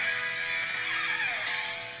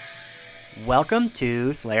Welcome to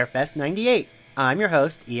Slayerfest 98. I'm your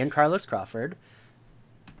host, Ian Carlos Crawford.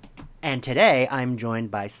 And today I'm joined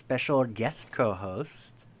by special guest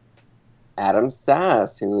co-host Adam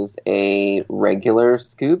Sass, who's a regular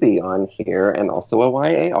Scooby on here and also a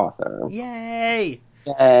YA author. Yay!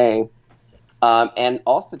 Yay! And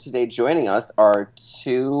also today joining us are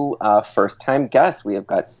two first-time guests. We have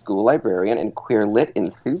got school librarian and queer lit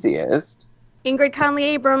enthusiast Ingrid Conley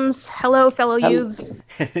Abrams. Hello, fellow youths.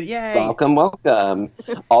 Yay! Welcome.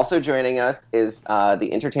 Also joining us is the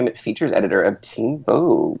entertainment features editor of Teen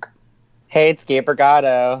Vogue. Hey, it's Gabe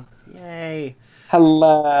Brigado. Yay!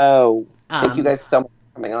 Hello. Thank you guys so much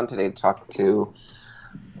for coming on today to talk to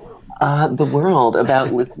the world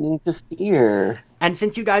about listening to fear. And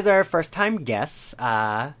since you guys are first-time guests,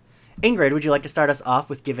 Ingrid, would you like to start us off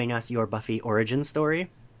with giving us your Buffy origin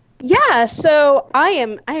story? Yeah, so I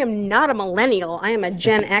am not a millennial. I am a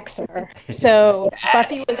Gen Xer. So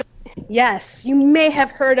Buffy was, yes, you may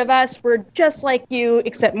have heard of us. We're just like you,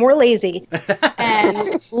 except more lazy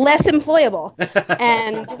and less employable.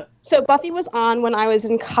 And so Buffy was on when I was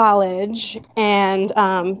in college, and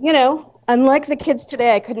unlike the kids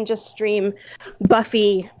today, I couldn't just stream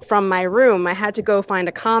Buffy from my room. I had to go find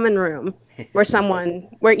a common room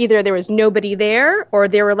where either there was nobody there or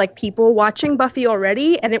there were like people watching Buffy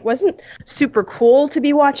already, and it wasn't super cool to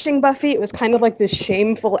be watching Buffy. It was kind of like this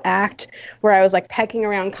shameful act where I was like pecking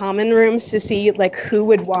around common rooms to see like who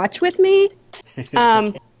would watch with me.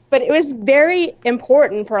 But it was very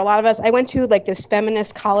important for a lot of us. I went to like this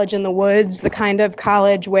feminist college in the woods, the kind of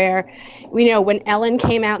college where, when Ellen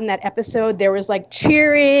came out in that episode, there was like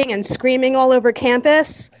cheering and screaming all over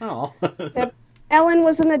campus. Oh. Ellen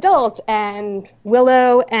was an adult, and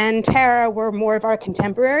Willow and Tara were more of our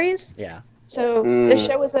contemporaries. Yeah. So the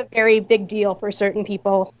show was a very big deal for certain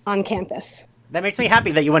people on campus. That makes me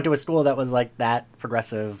happy that you went to a school that was like that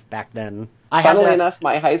progressive back then. Funnily enough,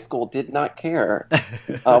 my high school did not care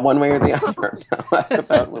one way or the other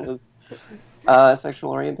about Willow's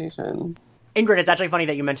sexual orientation. Ingrid, it's actually funny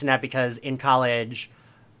that you mentioned that because in college,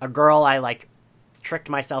 a girl I tricked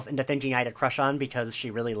myself into thinking I had a crush on because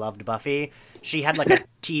she really loved Buffy. She had like a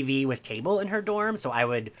TV with cable in her dorm, so I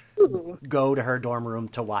would go to her dorm room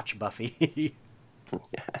to watch Buffy.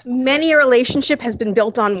 Many a relationship has been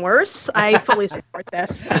built on worse. I fully support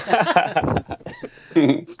this.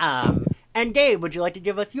 And Gabe, would you like to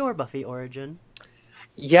give us your Buffy origin?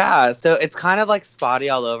 Yeah, so it's kind of like spotty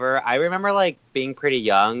all over. I remember being pretty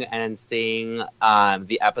young and seeing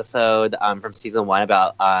the episode from season 1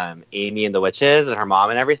 about Amy and the witches and her mom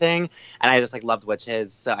and everything. And I just loved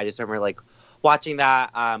witches, so I just remember watching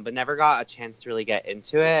that, but never got a chance to really get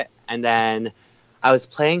into it. And then I was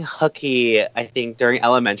playing hooky, I think, during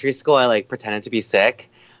elementary school. I pretended to be sick.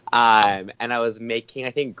 And I was making,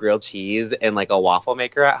 I think, grilled cheese in a waffle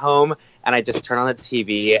maker at home. And I just turned on the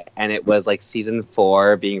TV, and it was season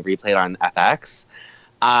 4 being replayed on FX.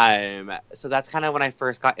 So that's kind of when I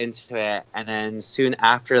first got into it. And then soon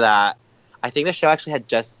after that, I think the show actually had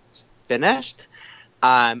just finished.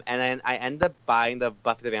 And then I ended up buying the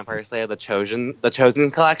Buffy the Vampire Slayer, the Chosen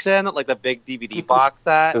collection, the big DVD box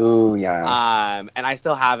set. Ooh, yeah. And I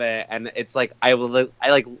still have it, and it's I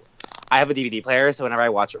have a DVD player, so whenever I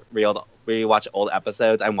rewatch old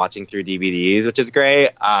episodes, I'm watching through DVDs, which is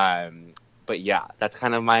great. But yeah, that's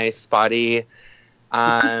kind of my spotty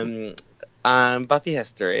Buffy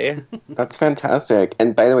history. That's fantastic.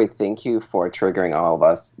 And by the way, thank you for triggering all of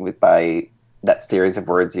us by that series of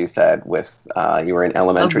words you said with you were in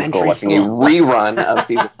elementary school watching a rerun of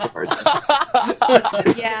season 4.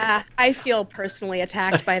 Yeah, I feel personally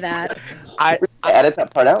attacked by that. I edit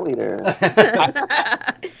that part out later.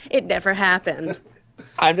 It never happened.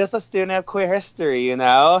 I'm just a student of queer history,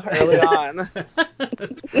 early on.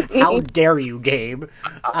 How dare you, Gabe?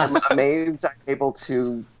 I'm amazed I'm able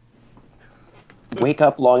to wake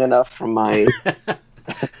up long enough from my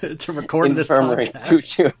to record this infirmary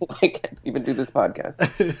podcast. to even do this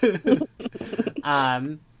podcast.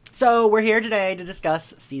 So we're here today to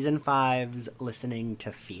discuss season 5's Listening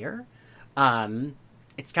to Fear.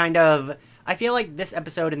 It's kind of, I feel like this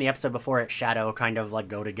episode and the episode before it, Shadow, kind of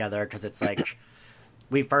go together because it's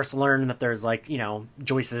we first learn that there's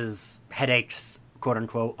Joyce's headaches, quote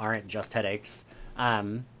unquote, aren't just headaches.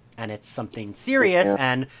 And it's something serious. Yeah.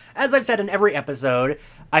 And as I've said in every episode,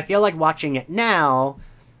 I feel like watching it now,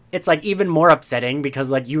 it's even more upsetting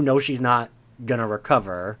because she's not gonna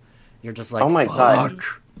recover. You're just oh my fuck. God.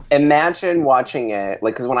 Imagine watching it,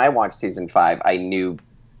 because when I watched season 5, I knew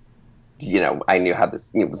how this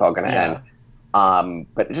was all gonna end.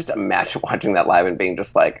 But just imagine watching that live and being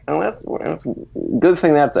just like, oh, that's good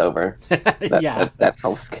thing that's over. That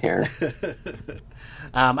health scare.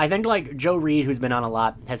 I think like Joe Reed, who's been on a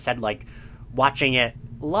lot, has said like watching it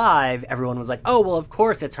live, everyone was like, oh, well, of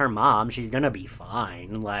course it's her mom. She's gonna be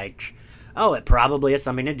fine. Like, oh, it probably has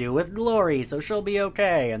something to do with Glory, so she'll be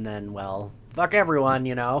okay. And then, well, fuck everyone,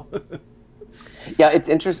 you know? Yeah, it's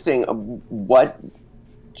interesting what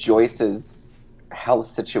Joyce's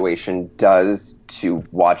health situation does to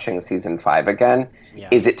watching season 5 again.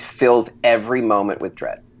 Is it fills every moment with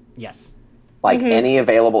dread. Yes. Like any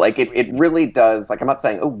available, like it really does, like I'm not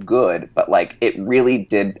saying, oh, good, but like it really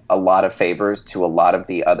did a lot of favors to a lot of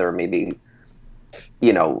the other maybe,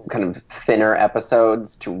 you know, kind of thinner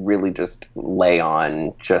episodes to really just lay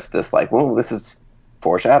on just this like, well, this is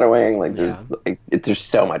foreshadowing. Like there's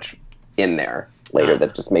so much in there later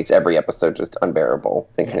that just makes every episode just unbearable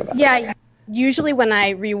thinking about it. Yeah. Usually when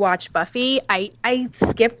I rewatch Buffy, I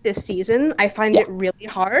skip this season. I find it really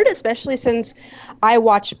hard, especially since I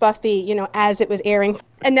watched Buffy, you know, as it was airing.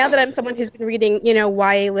 And now that I'm someone who's been reading, you know,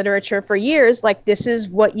 YA literature for years, like this is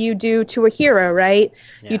what you do to a hero, right?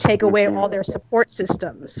 You take away all their support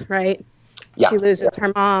systems, right? She loses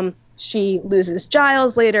her mom. She loses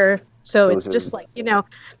Giles later. So it's just like, you know,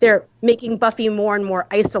 they're making Buffy more and more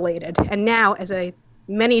isolated. And now as a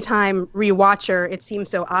many-time rewatcher, it seems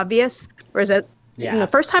so obvious. Whereas the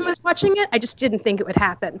first time I was watching it, I just didn't think it would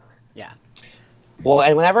happen. Yeah. Well,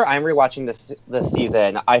 and whenever I'm rewatching this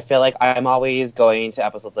season, I feel like I'm always going to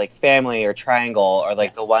episodes like Family or Triangle or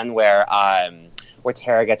like the one where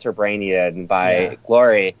Tara gets her brain eaten by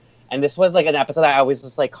Glory. And this was like an episode that I always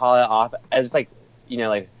just like call it off as like, you know,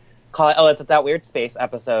 like call it, oh, it's that weird space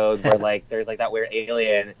episode where like there's like that weird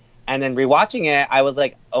alien. And then rewatching it, I was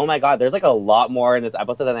like, oh my God, there's like a lot more in this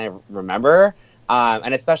episode than I remember.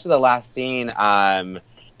 And especially the last scene,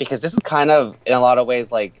 because this is kind of, in a lot of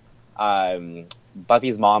ways, like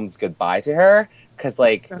Buffy's mom's goodbye to her. Because,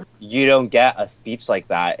 like, you don't get a speech like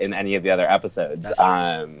that in any of the other episodes.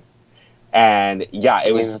 And, yeah,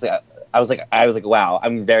 it was just like, I was like, wow,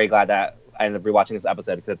 I'm very glad that I ended up rewatching this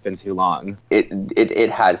episode because it's been too long.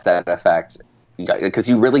 It has that effect. Because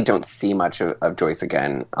you really don't see much of Joyce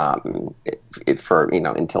again, for, you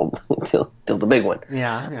know, until the big one.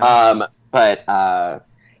 But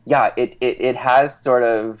it has sort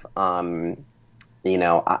of, you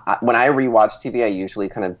know, when I rewatch TV, I usually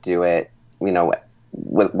kind of do it, you know,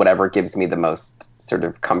 with whatever gives me the most sort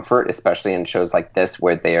of comfort, especially in shows like this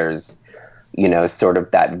where there's, you know, sort of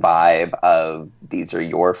that vibe of these are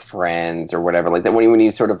your friends or whatever, like that when you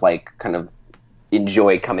sort of like kind of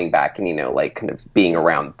enjoy coming back and, you know, like kind of being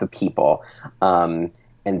around the people. And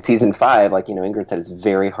season 5, like, you know, Ingrid said, is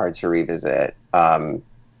very hard to revisit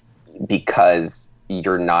because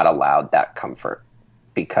you're not allowed that comfort,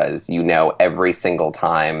 because you know every single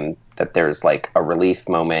time that there's like a relief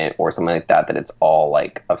moment or something like that it's all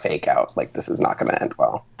like a fake out. Like this is not going to end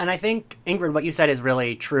well. And I think, Ingrid, what you said is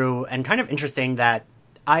really true and kind of interesting that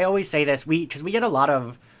I always say this, because we get a lot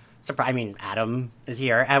of I mean, Adam is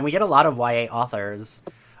here, and we get a lot of YA authors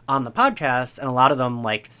on the podcast, and a lot of them,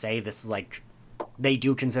 like, say this is, like, they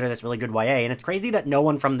do consider this really good YA, and it's crazy that no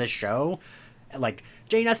one from this show, like,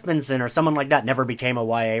 Jane Espenson or someone like that, never became a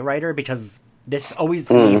YA writer, because this always,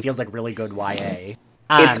 to me, feels like really good YA.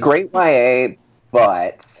 It's great YA,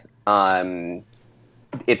 but,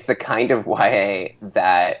 it's the kind of YA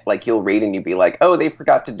that, like, you'll read and you'd be like, oh, they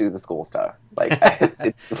forgot to do the school stuff. Like,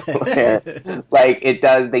 it's where, like, it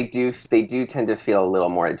does. They do tend to feel a little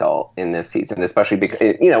more adult in this season, especially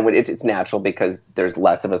because, you know, it's natural because there's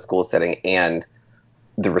less of a school setting and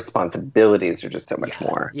the responsibilities are just so much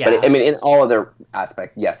more. Yeah. But I mean, in all other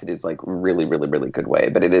aspects, yes, it is like really, really, really good way.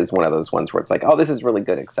 But it is one of those ones where it's like, oh, this is really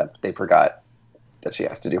good, except they forgot that she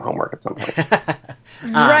has to do homework at some point.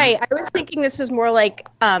 Right. I was thinking this is more like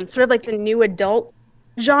sort of like the new adult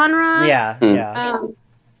genre. Yeah.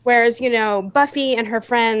 Whereas, you know, Buffy and her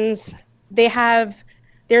friends,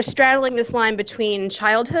 they're straddling this line between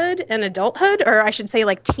childhood and adulthood, or I should say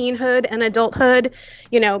like teenhood and adulthood.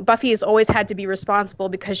 You know, Buffy has always had to be responsible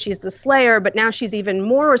because she's the Slayer, but now she's even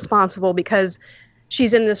more responsible because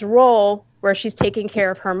she's in this role where she's taking care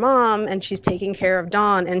of her mom and she's taking care of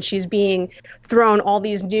Dawn and she's being thrown all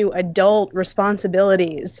these new adult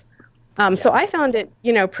responsibilities. So I found it,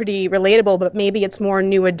 you know, pretty relatable, but maybe it's more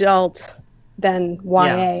new adult than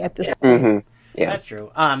YA at this point. Mm-hmm. Yeah, that's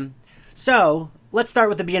true. So let's start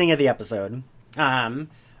with the beginning of the episode.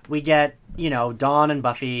 We get, you know, Dawn and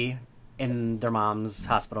Buffy in their mom's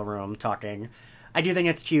hospital room talking. I do think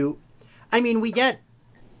it's cute. I mean, we get,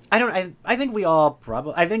 I think we all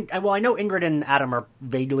probably, I know Ingrid and Adam are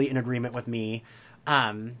vaguely in agreement with me.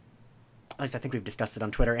 least I think we've discussed it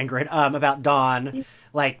on Twitter, Ingrid, about Dawn,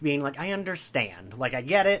 like, being like, I understand. Like, I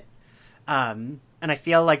get it. And I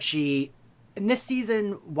feel like she, in this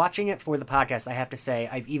season, watching it for the podcast, I have to say,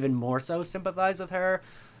 I've even more so sympathized with her,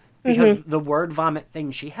 because the word vomit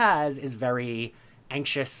thing she has is very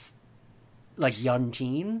anxious, like, young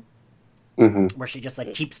teen, where she just,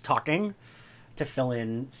 like, keeps talking to fill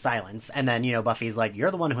in silence. And then, you know, Buffy's like, you're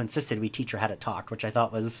the one who insisted we teach her how to talk, which I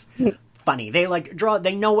thought was funny. They, like,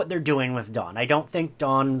 they know what they're doing with Dawn. I don't think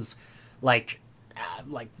Dawn's, like,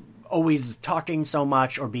 always talking so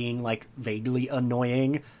much or being, like, vaguely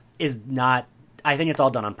annoying is not, I think it's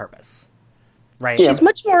all done on purpose. Right? She's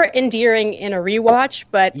much more endearing in a rewatch,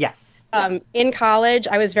 but yes. In college,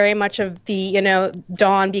 I was very much of the, you know,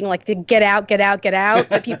 Dawn being like the get out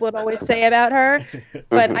that people would always say about her.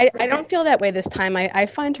 But I don't feel that way this time. I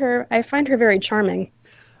find her very charming.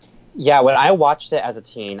 Yeah, when I watched it as a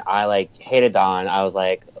teen, I, like, hated Dawn. I was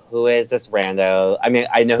like, who is this rando? I mean,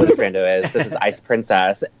 I know who this rando is. This is Ice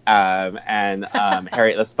Princess and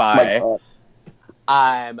Harriet the Spy.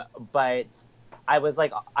 But I was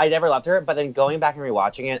like, I never loved her. But then going back and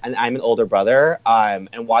rewatching it, and I'm an older brother,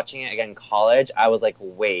 and watching it again in college, I was like,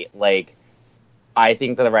 wait, like, I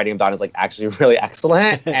think that the writing of Dawn is, like, actually really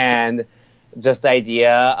excellent. And just the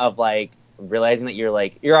idea of, like, realizing that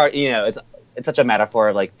you're, you know, it's such a metaphor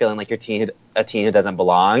of, like, feeling like you're a teen who doesn't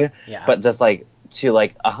belong. Yeah. But just, like, to,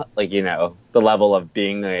 like, you know, the level of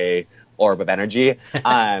being a orb of energy.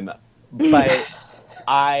 But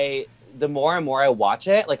the more and more I watch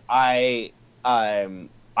it, like, I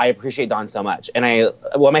appreciate Dawn so much. And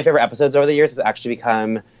one of my favorite episodes over the years has actually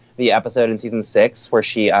become the episode in season 6 where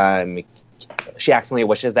she accidentally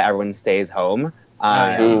wishes that everyone stays home.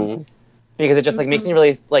 Because it just, like, makes me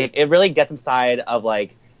really, like, it really gets inside of,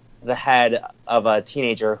 like, the head of a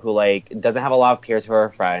teenager who, like, doesn't have a lot of peers who are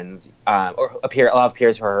her friends, or a lot of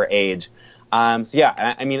peers who are her age. So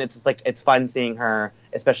yeah, I mean, it's just, like, it's fun seeing her,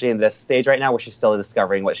 especially in this stage right now where she's still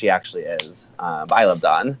discovering what she actually is. But I love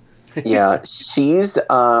Dawn. Yeah, she's,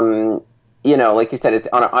 you know, like you said, it's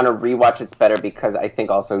on a rewatch, it's better because I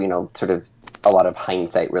think also, you know, sort of a lot of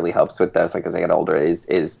hindsight really helps with this, like, as I get older,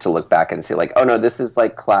 is to look back and see, like, oh no, this is,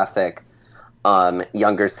 like, classic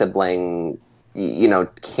younger sibling, you know,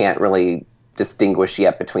 can't really distinguish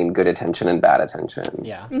yet between good attention and bad attention.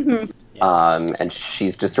 Yeah. And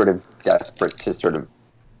she's just sort of desperate to sort of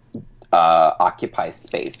occupy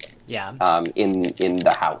space. Yeah. In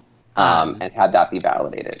the house. And have that be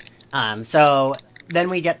validated. So then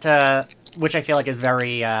we get to, which I feel like is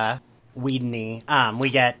very Whedon-y. We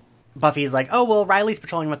get Buffy's like, oh, well, Riley's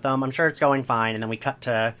patrolling with them. I'm sure it's going fine. And then we cut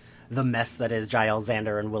to the mess that is Giles,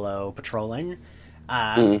 Xander, and Willow patrolling.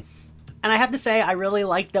 And I have to say, I really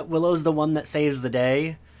like that Willow's the one that saves the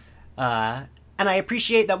day. And I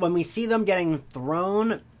appreciate that when we see them getting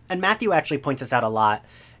thrown, and Matthew actually points this out a lot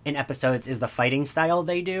in episodes, is the fighting style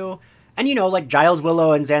they do. And, you know, like, Giles,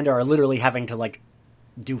 Willow, and Xander are literally having to, like,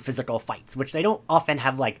 do physical fights, which they don't often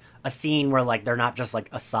have, like, a scene where, like, they're not just, like,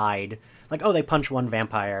 aside. Like, oh, they punch one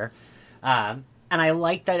vampire. And I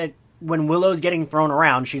like that when Willow's getting thrown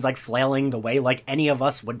around, she's, like, flailing the way, like, any of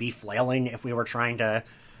us would be flailing if we were trying to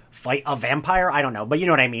fight a vampire. I don't know, but you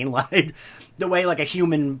know what I mean? Like, the way, like, a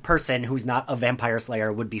human person who's not a vampire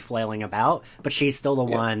slayer would be flailing about, but she's still the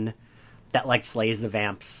one that, like, slays the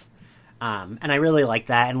vamps. And I really like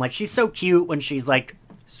that. And, like, she's so cute when she's, like,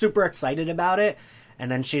 super excited about it.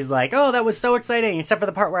 And then she's like, oh, that was so exciting, except for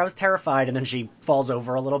the part where I was terrified. And then she falls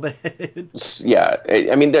over a little bit. Yeah.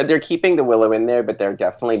 I mean, they're keeping the Willow in there, but they're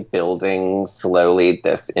definitely building slowly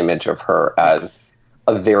this image of her as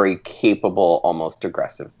a very capable, almost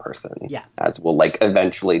aggressive person. Yeah. As we'll, like,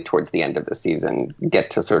 eventually, towards the end of the season, get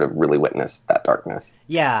to sort of really witness that darkness.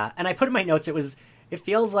 Yeah. And I put in my notes, it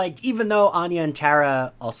feels like, even though Anya and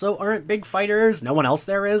Tara also aren't big fighters, no one else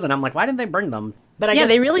there is, and I'm like, why didn't they bring them? But I guess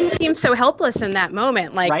they really seem so helpless in that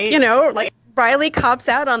moment. Like, right? You know, like, Riley cops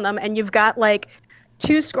out on them, and you've got, like,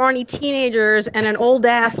 2 scrawny teenagers and an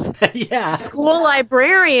old-ass school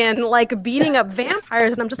librarian, like, beating up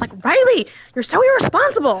vampires, and I'm just like, Riley, you're so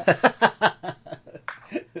irresponsible!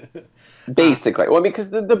 Basically. Well,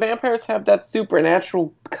 because the vampires have that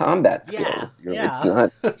supernatural combat skills. Yeah.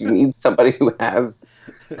 It's not, you need somebody who has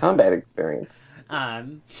combat experience.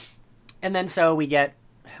 And then so we get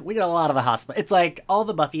a lot of the hospital. It's like all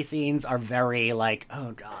the Buffy scenes are very, like,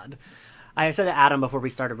 oh god. I said to Adam before we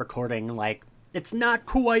started recording, like, it's not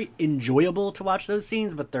quite enjoyable to watch those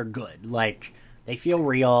scenes, but they're good. Like, they feel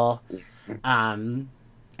real. And,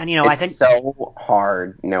 you know, it's I think so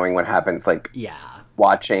hard knowing what happens, like,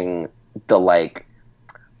 watching the, like,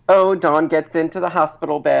 oh, Dawn gets into the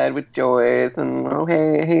hospital bed with Joyce, and oh,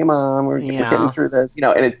 hey, Mom, we're getting through this,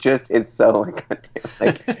 and it just is so like,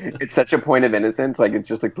 it's such a point of innocence. Like, it's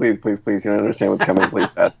just like, please, you don't understand what's coming. Please,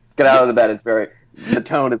 Beth, get out of the bed. The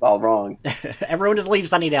tone is all wrong. Everyone just leave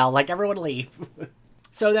Sunnydale. Like, everyone leave.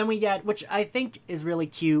 So then we get, which I think is really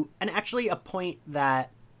cute, and actually a point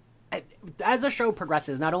that, as the show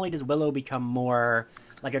progresses, not only does Willow become more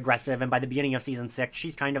like aggressive, and by the beginning of season 6,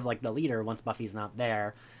 she's kind of like the leader once Buffy's not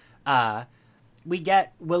there. We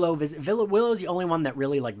get Willow Willow's the only one that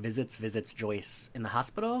really like visits Joyce in the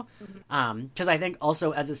hospital. Because I think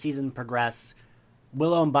also as the season progresses,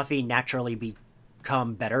 Willow and Buffy naturally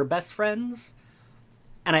become better best friends.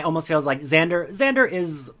 And I almost feels like Xander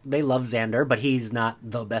is, they love Xander, but he's not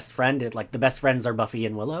the best friend. The best friends are Buffy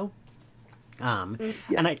and Willow. Yes.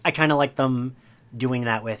 And I kind of like them doing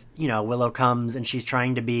that with, Willow comes and she's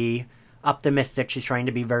trying to be optimistic. She's trying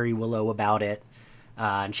to be very Willow about it.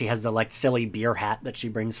 And she has the like silly beer hat that she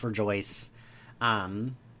brings for Joyce.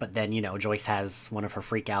 But then, Joyce has one of her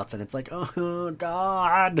freakouts and it's like, oh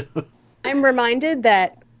God. I'm reminded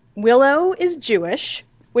that Willow is Jewish,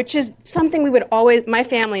 which is something we would always, my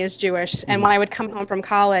family is Jewish, and when I would come home from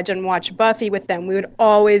college and watch Buffy with them, we would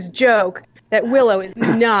always joke that Willow is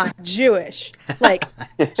not Jewish. Like,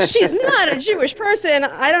 she's not a Jewish person.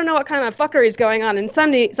 I don't know what kind of fuckery is going on in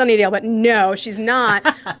Sunnydale, but no, she's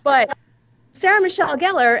not. But Sarah Michelle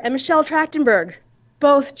Gellar and Michelle Trachtenberg,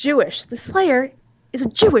 both Jewish. The Slayer is a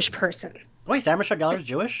Jewish person. Wait, Sarah Michelle Gellar is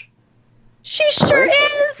Jewish? She sure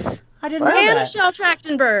is! I didn't know that. And Michelle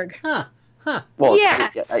Trachtenberg. Huh. Well, yeah.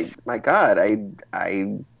 My God,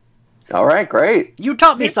 all right, great. You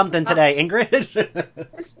taught me something today, Ingrid.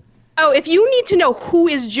 Oh, if you need to know who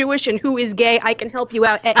is Jewish and who is gay, I can help you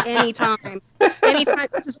out at any time. Anytime.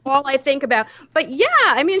 This is all I think about. But yeah,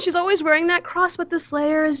 I mean, she's always wearing that cross, but the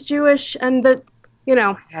Slayer is Jewish, and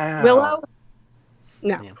Willow.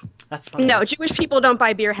 No, yeah, that's funny. No, Jewish people don't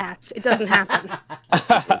buy beer hats. It doesn't happen.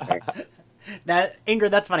 Ingrid,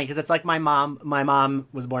 that's funny because it's like my mom. My mom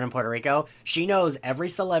was born in Puerto Rico. She knows every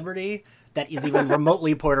celebrity that is even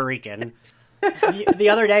remotely Puerto Rican. The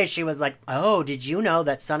other day, she was like, "Oh, did you know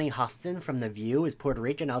that Sunny Hostin from The View is Puerto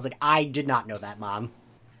Rican?" I was like, "I did not know that, Mom."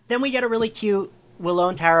 Then we get a really cute Willow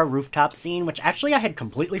and Tara rooftop scene, which actually I had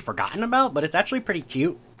completely forgotten about, but it's actually pretty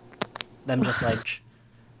cute. Them just like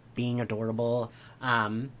being adorable.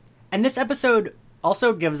 And this episode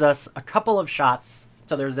also gives us a couple of shots.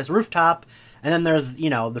 So there's this rooftop, and then there's,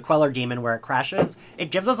 the Queller Demon where it crashes.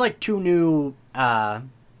 It gives us like two new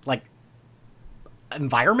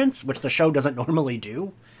environments, which the show doesn't normally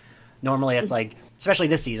do. Normally it's like, especially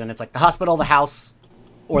this season, it's like the hospital, the house,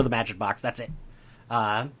 or the magic box. That's it.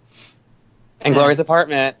 And Glory's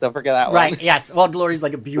apartment. Don't forget that one. Right, yes. Well, Glory's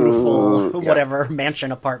like a beautiful,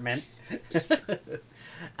 mansion apartment.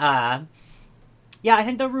 Yeah, I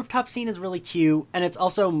think the rooftop scene is really cute, and it's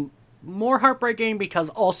also more heartbreaking because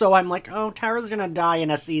also I'm like, oh, Tara's gonna die in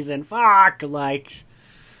a season. Fuck, like...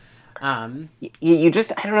 You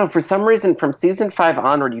just, I don't know, for some reason, from season 5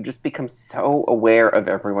 onward, you just become so aware of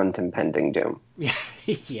everyone's impending doom.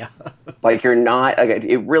 Yeah. Like, you're not,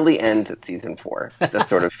 it really ends at season 4. That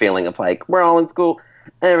sort of feeling of like, we're all in school,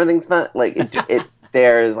 and everything's fun. Like, it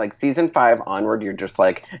there's like season 5 onward, you're just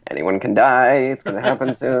like, anyone can die, it's gonna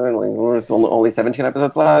happen soon, like, there's only 17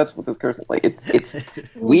 episodes left with this person. Like,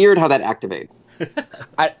 it's weird how that activates.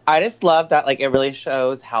 I just love that, like, it really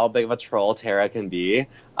shows how big of a troll Tara can be.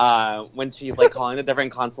 When she's like calling the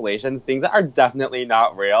different constellations, things that are definitely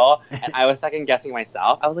not real. And I was second guessing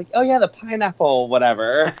myself. I was like, oh yeah, the pineapple,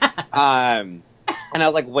 whatever. And I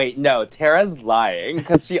was like, wait, no, Tara's lying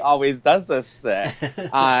because she always does this shit.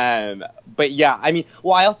 But yeah, I mean,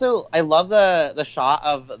 well, I love the shot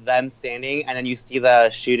of them standing and then you see the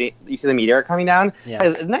shooting, you see the meteor coming down. Yeah.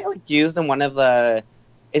 Isn't that like used in one of the?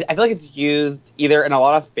 I feel like it's used either in a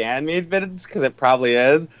lot of fan-made vids because it probably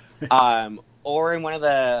is. Or in one of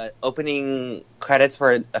the opening credits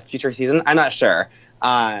for a future season. I'm not sure. But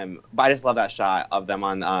I just love that shot of them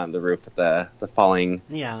on the roof with the falling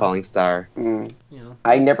star. Mm. Yeah.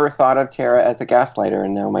 I never thought of Tara as a gaslighter,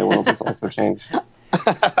 and now my world has also changed.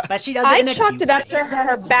 But she does. I chalked it up to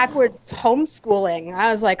her backwards homeschooling.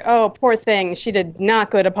 I was like, oh, poor thing. She did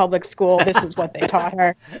not go to public school. This is what they taught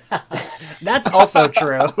her. That's also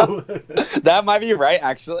true. That might be right,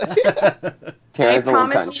 actually. I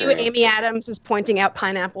promise you, Amy Adams is pointing out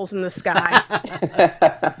pineapples in the sky.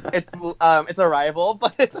 It's a rival,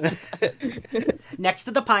 but next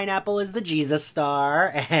to the pineapple is the Jesus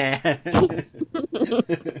star.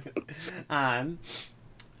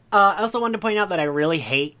 I also wanted to point out that I really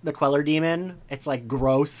hate the Queller Demon. It's like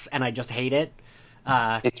gross, and I just hate it.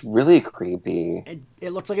 It's really creepy.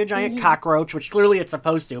 It looks like a giant cockroach, which clearly it's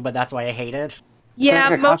supposed to, but that's why I hate it. Yeah,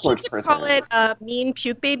 like most should call it a mean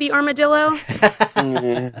puke baby armadillo.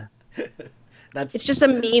 It's just a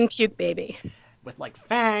mean puke baby. With, like,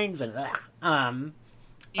 fangs and...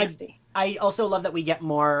 I also love that we get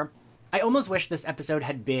more... I almost wish this episode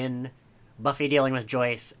had been Buffy dealing with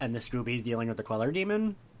Joyce and the Scoobies dealing with the Queller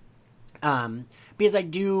Demon. Because I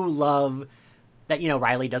do love that,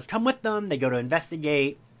 Riley does come with them. They go to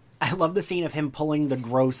investigate. I love the scene of him pulling the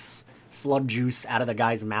gross slug juice out of the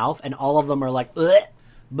guy's mouth, and all of them are like, bleh,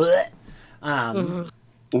 bleh.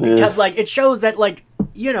 Because, like, it shows that, like,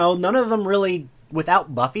 none of them really,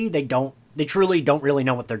 without Buffy, they truly don't really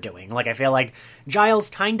know what they're doing. Like, I feel like Giles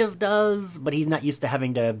kind of does, but he's not used to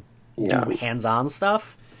having to do hands-on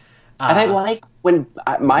stuff. And I like when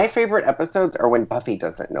my favorite episodes are when Buffy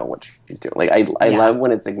doesn't know what she's doing. Like I love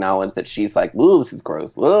when it's acknowledged that she's like, "Whoa, this is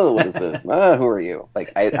gross. Whoa, what is this? Who are you?"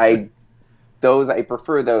 Like I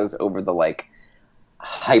prefer those over the like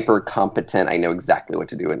hyper competent. I know exactly what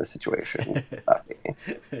to do in the situation. Buffy.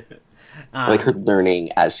 Like her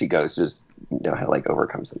learning as she goes, just know how to like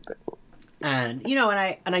overcome something. And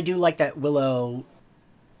and I do like that Willow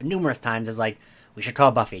numerous times is like, we should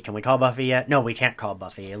call Buffy. Can we call Buffy yet? No, we can't call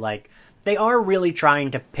Buffy. Like, they are really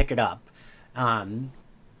trying to pick it up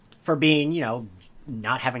for being,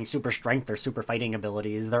 not having super strength or super fighting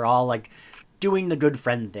abilities. They're all, like, doing the good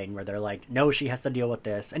friend thing where they're like, no, she has to deal with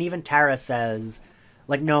this. And even Tara says,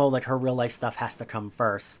 like, no, like, her real life stuff has to come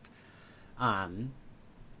first.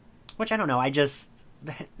 Which, I don't know,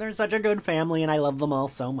 they're such a good family and I love them all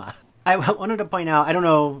so much. I wanted to point out, I don't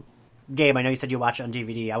know, Gabe, I know you said you watch it on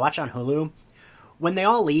DVD. I watch it on Hulu. When they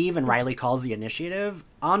all leave and Riley calls the initiative,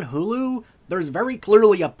 on Hulu, there's very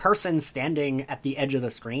clearly a person standing at the edge of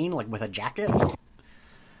the screen, like with a jacket.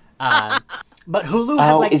 But Hulu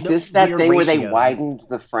has like is this that thing ratios. Where they widened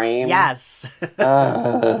the frame? Yes.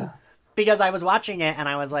 Because I was watching it and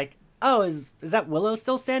I was like, oh, is that Willow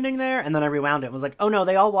still standing there? And then I rewound it and was like, oh no,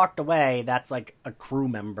 they all walked away. That's like a crew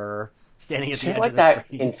member standing at the edge of the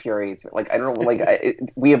screen. That infuriates me. Like, I don't know, like,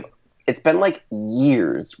 it's been like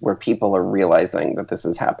years where people are realizing that this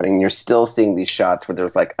is happening. You're still seeing these shots where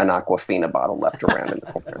there's like an Aquafina bottle left around in the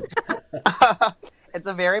corner. It's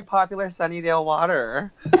a very popular Sunnydale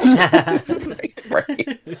water.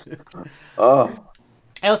 Right. Oh.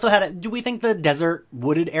 I also do we think the desert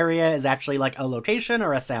wooded area is actually like a location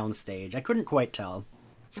or a sound stage? I couldn't quite tell.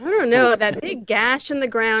 I don't know. That big gash in the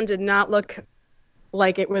ground did not look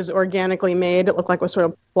like it was organically made. It looked like it was sort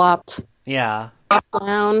of plopped down.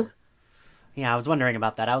 Yeah, I was wondering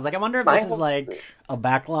about that. I was like, I wonder if this is like a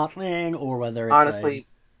backlot thing or whether it's honestly,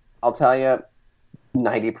 I'll tell you,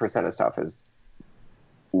 90% of stuff is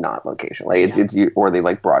not location. Like it's or they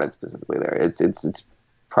like brought it specifically there. It's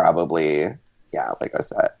probably like I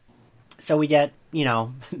said. So we get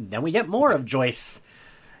then we get more of Joyce.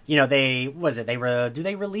 Do they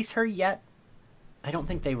release her yet? I don't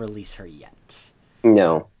think they release her yet.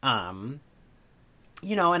 No. And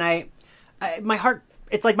I my heart.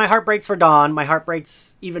 It's like my heart breaks for Dawn. My heart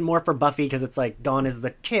breaks even more for Buffy because it's like Dawn is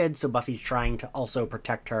the kid, so Buffy's trying to also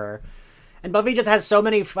protect her. And Buffy just has so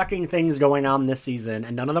many fucking things going on this season,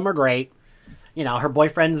 and none of them are great. Her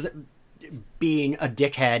boyfriend's being a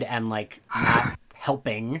dickhead and like not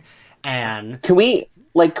helping. And can we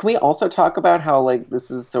also talk about how like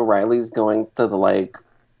this is so Riley's going to the like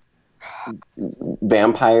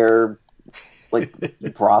vampire like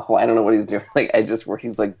brothel? I don't know what he's doing. Like where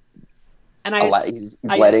he's like. And he's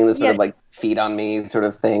letting this sort of like feed on me sort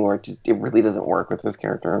of thing where it really doesn't work with his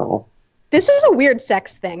character at all. This is a weird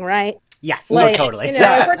sex thing, right? Yes, like, totally.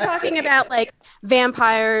 If we're talking about like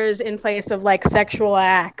vampires in place of like sexual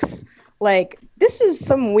acts, like this is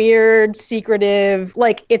some weird, secretive,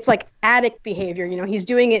 like it's like addict behavior. He's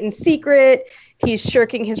doing it in secret. He's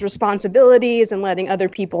shirking his responsibilities and letting other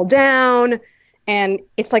people down. And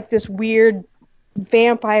it's like this weird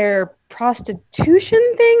vampire prostitution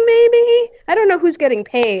thing, maybe? I don't know who's getting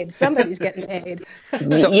paid. Somebody's getting paid.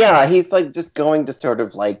 Yeah, he's like just going to sort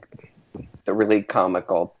of like the really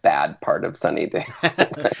comical bad part of Sunnydale.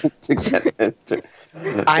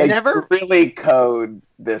 I never really code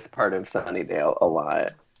this part of Sunnydale a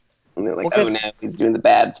lot. And they're like, now he's doing the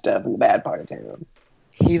bad stuff in the bad part of town.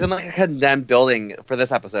 He's in like a condemned building for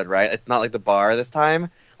this episode, right? It's not like the bar this time.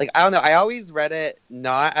 Like, I don't know. I always read it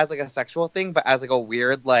not as like a sexual thing, but as like a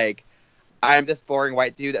weird, like, I'm this boring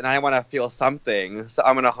white dude and I want to feel something, so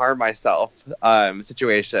I'm going to harm myself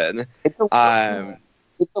situation. It's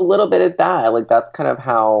a little bit of that. Like, that's kind of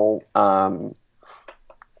how,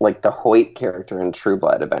 like, the Hoyt character in True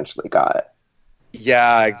Blood eventually got.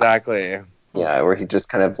 Yeah, exactly. Yeah, where he just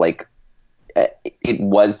kind of, like, it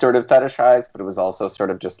was sort of fetishized, but it was also sort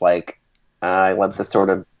of just like I led the sort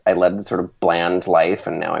of bland life,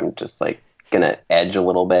 and now I'm just like gonna edge a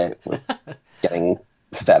little bit with getting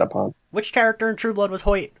fed upon. Which character in True Blood was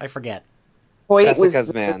Hoyt? I forget. Hoyt Jessica's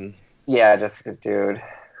was man. Yeah, Jessica's dude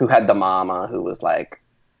who had the mama who was like.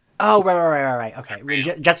 Oh, right. Okay,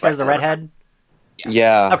 Jessica's the redhead.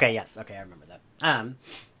 Yeah. Okay, yes. Okay, I remember that.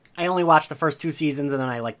 I only watched the first 2 seasons, and then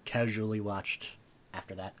I like casually watched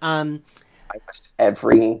after that. I watched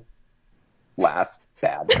every last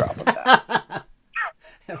bad drop of that.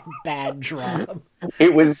 Bad drop.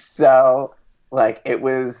 It was so like it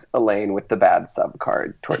was Elaine with the bad sub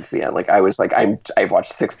card towards the end. Like I was like I've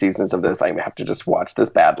watched 6 seasons of this. I have to just watch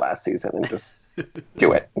this bad last season and just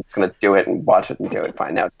do it. I'm gonna do it and watch it and do it.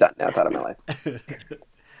 Fine, now it's done. Now it's out of my life.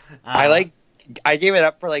 I gave it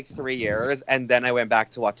up for like 3 years, and then I went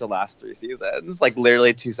back to watch the last 3 seasons, like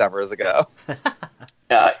literally 2 summers ago.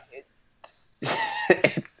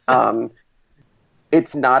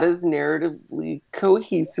 It's not as narratively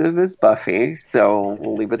cohesive as Buffy, so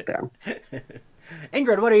we'll leave it there.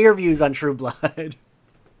 Ingrid, what are your views on True Blood?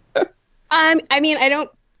 I mean, I don't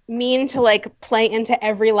mean to like play into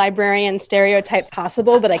every librarian stereotype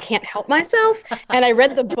possible, but I can't help myself. And I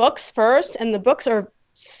read the books first, and the books are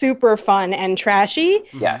super fun and trashy.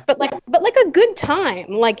 Yes. But like a good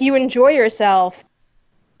time. Like you enjoy yourself.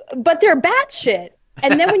 But they're batshit.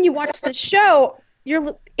 And then when you watch the show,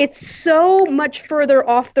 it's so much further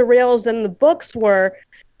off the rails than the books were,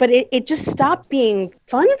 but it just stopped being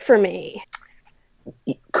fun for me.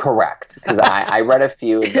 Correct, because I read a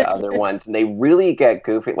few of the other ones, and they really get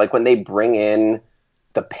goofy. Like when they bring in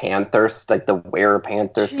the Panthers, like the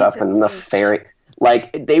were-panther stuff, and the fairy,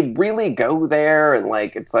 like they really go there, and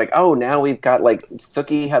like it's like, oh, now we've got like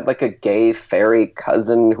Sookie had like a gay fairy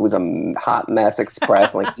cousin who was a hot mess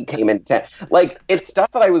express, and like he came in town. Like it's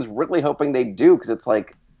stuff that I was really hoping they'd do, because it's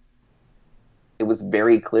like it was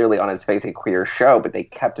very clearly on its face a queer show, but they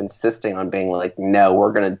kept insisting on being like, no,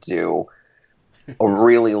 we're gonna do a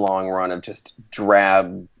really long run of just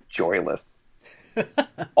drab, joyless,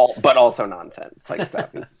 but also nonsense like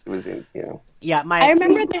stuff. It was Yeah, I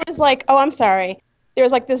remember there was like, there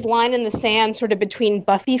was like this line in the sand sort of between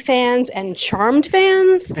Buffy fans and Charmed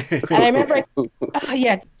fans, and I remember,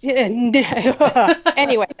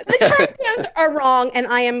 anyway, the Charmed fans are wrong, and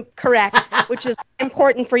I am correct, which is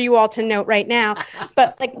important for you all to note right now.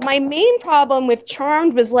 But like my main problem with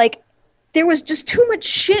Charmed was like, there was just too much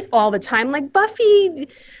shit all the time. Like Buffy,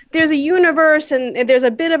 there's a universe and there's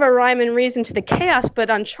a bit of a rhyme and reason to the chaos, but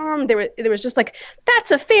on Charmed there was just like,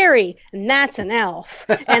 that's a fairy and that's an elf,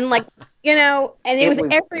 and like and it was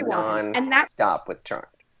everyone, and that stop with Charmed.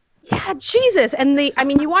 Yeah, Jesus, and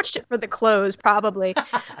you watched it for the clothes probably,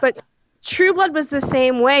 but True Blood was the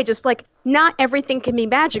same way. Just like not everything can be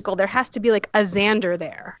magical. There has to be like a Xander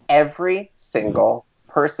there. Every single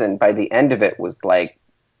person by the end of it was like.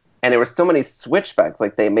 And there were so many switchbacks,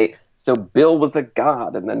 like they made. So Bill was a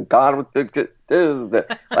god, and then God was like,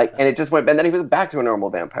 and it just went. And then he was back to a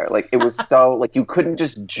normal vampire. Like it was so like you couldn't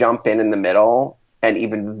just jump in the middle and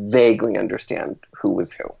even vaguely understand who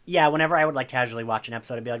was who. Yeah, whenever I would like casually watch an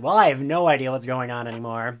episode, I'd be like, well, I have no idea what's going on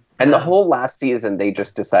anymore. And the whole last season, they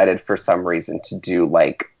just decided for some reason to do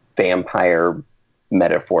like vampire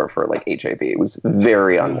metaphor for like HIV. It was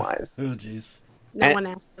very unwise. Oh, jeez. No one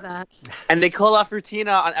asked for that. And they called off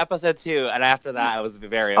Rutina on episode 2, and after that, I was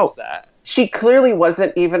very upset. She clearly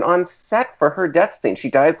wasn't even on set for her death scene. She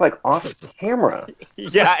dies like off camera.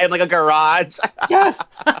 Yeah, in like a garage. Yes,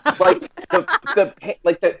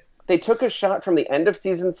 they took a shot from the end of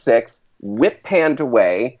season 6, whip panned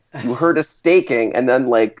away. You heard a staking, and then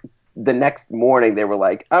like the next morning, they were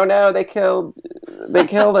like, "Oh no, they killed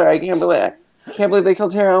her! I can't believe they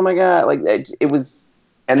killed her! Oh my god!" Like it was,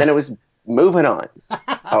 and then it was. Moving on.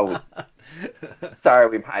 Oh, sorry,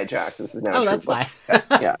 we've hijacked. This is now. Oh, that's fine.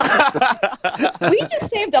 Yeah. We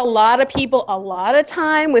just saved a lot of people a lot of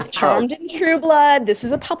time with Charmed and True Blood. This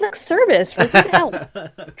is a public service. We can help.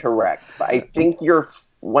 Correct. But I think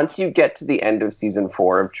once you get to the end of season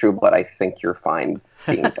 4 of True Blood, I think you're fine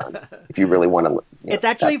being done. If you really want to. It's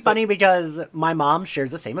actually funny because my mom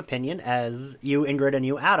shares the same opinion as you, Ingrid, and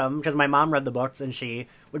you, Adam, because my mom read the books and she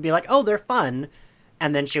would be like, "Oh, they're fun."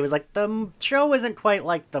 And then she was like, the show isn't quite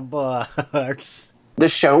like the books. The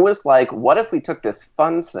show was like, what if we took this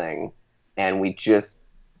fun thing and we just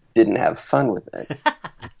didn't have fun with it?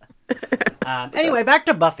 Anyway, back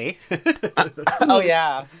to Buffy. Oh,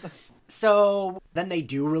 yeah. So then they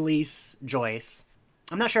do release Joyce.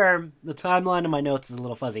 I'm not sure. The timeline in my notes is a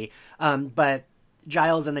little fuzzy. But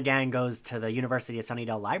Giles and the gang goes to the University of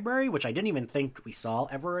Sunnydale Library, which I didn't even think we saw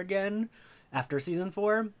ever again after season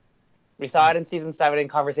 4. We saw it in season 7 in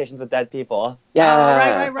Conversations with Dead People.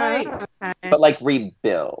 Yeah. Right. But like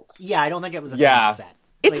rebuild. Yeah, I don't think it was the same set.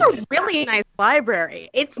 It's a really nice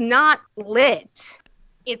library. It's not lit.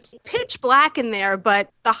 It's pitch black in there,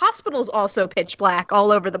 but the hospital's also pitch black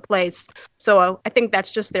all over the place. So I think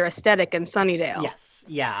that's just their aesthetic in Sunnydale. Yes.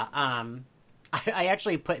 Yeah. I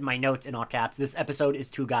actually put in my notes in all caps, this episode is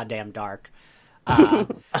too goddamn dark.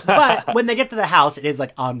 But when they get to the house, it is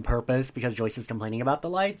like on purpose because Joyce is complaining about the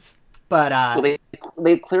lights. But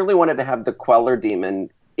they clearly wanted to have the Queller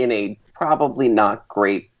demon in a probably not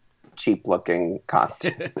great, cheap-looking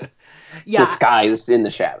costume. Disguised in the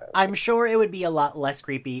shadows. I'm sure it would be a lot less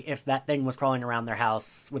creepy if that thing was crawling around their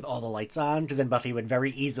house with all the lights on, because then Buffy would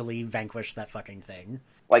very easily vanquish that fucking thing.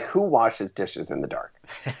 Like, who washes dishes in the dark?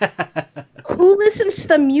 Who listens to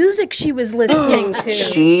the music she was listening to?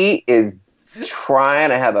 She is trying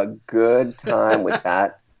to have a good time with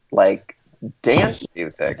that, like, dance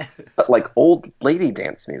music. But, like, old lady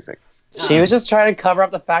dance music. She was just trying to cover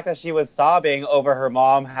up the fact that she was sobbing over her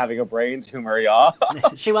mom having a brain tumor, y'all.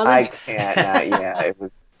 She wasn't. I can't. Yeah, it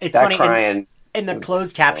was. It's that funny. Crying in the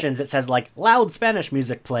closed captions, it says like loud Spanish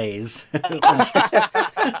music plays. You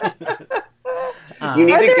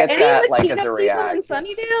need to get that like as a reaction. In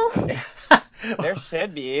Sunnydale? There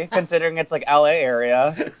should be, considering it's like LA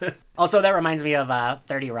area. Also, that reminds me of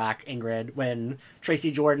 30 Rock, Ingrid, when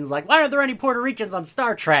Tracy Jordan's like, "Why aren't there any Puerto Ricans on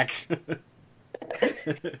Star Trek?"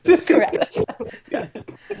 That's correct.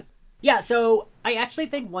 Yeah, so I actually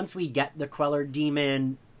think once we get the Queller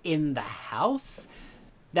demon in the house,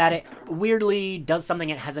 that it weirdly does something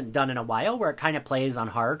it hasn't done in a while, where it kind of plays on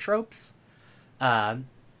horror tropes. You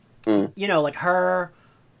know, like her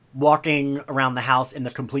walking around the house in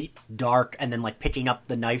the complete dark and then like picking up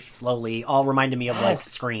the knife slowly all reminded me of like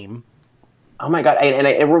Scream. Oh my god!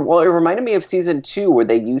 It reminded me of season 2 where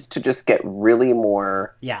they used to just get really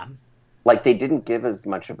more. Yeah. Like they didn't give as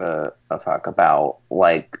much of a fuck about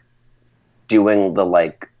like doing the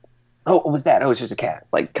like. Oh, what was that? Oh, it's just a cat.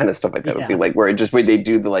 Like kind of stuff like that would be like where they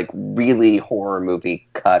do the like really horror movie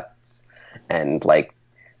cuts and like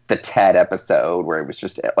the Ted episode where it was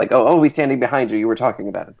just like, oh, he's standing behind you. You were talking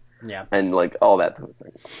about it. Yeah. And like all that sort of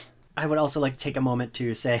thing. I would also like to take a moment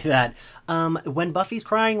to say that when Buffy's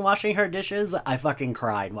crying washing her dishes, I fucking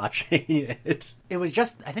cried watching it. It was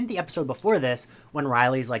just, I think the episode before this, when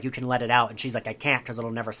Riley's like, you can let it out, and she's like, I can't because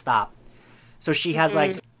it'll never stop. So she has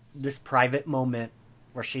like this private moment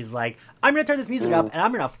where she's like, I'm going to turn this music up and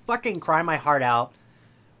I'm going to fucking cry my heart out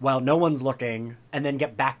while no one's looking and then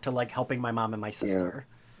get back to like helping my mom and my sister.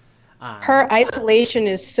 Her isolation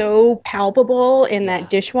is so palpable in that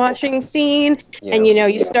dishwashing scene. Yeah. And, you know,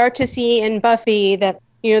 you start to see in Buffy that,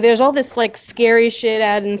 you know, there's all this, like, scary shit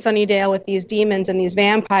out in Sunnydale with these demons and these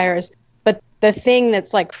vampires. But the thing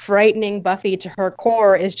that's, like, frightening Buffy to her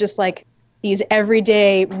core is just, like, these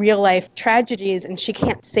everyday real-life tragedies, and she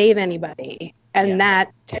can't save anybody. And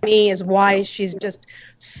that, to me, is why she's just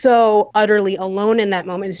so utterly alone in that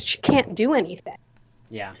moment, is she can't do anything.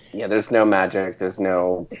 Yeah. Yeah, there's no magic. There's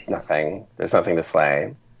nothing. There's nothing to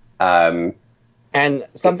slay. And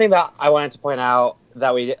something that I wanted to point out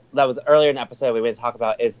that was earlier in the episode we didn't talk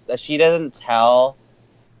about is that she doesn't tell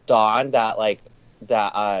Dawn that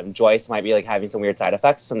Joyce might be like having some weird side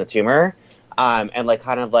effects from the tumor, and like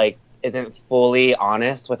kind of like isn't fully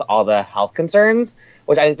honest with all the health concerns,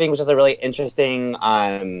 which I think was just a really interesting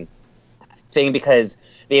thing because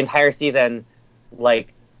the entire season,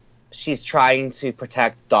 like, she's trying to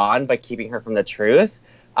protect Dawn by keeping her from the truth,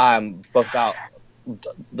 both about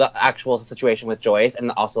the actual situation with Joyce and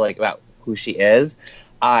also like about who she is.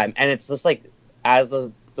 And it's just like, as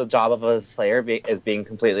the job of a slayer is being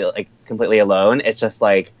completely alone, it's just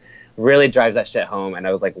like really drives that shit home. And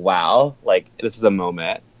I was like, wow, like this is a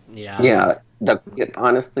moment. Yeah. Yeah.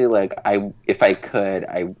 Honestly, like if I could,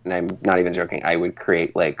 and I'm not even joking, I would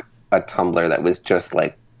create like a Tumblr that was just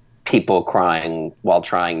like people crying while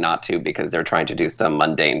trying not to because they're trying to do some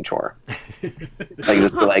mundane chore. Like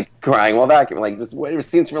just be like crying while vacuuming. Like just whatever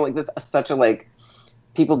scenes from like this such a like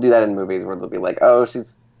people do that in movies where they'll be like, oh,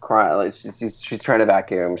 she's crying, like she's trying to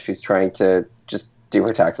vacuum, she's trying to just do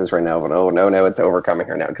her taxes right now, but oh no, it's overcoming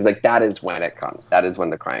her now because like that is when it comes. That is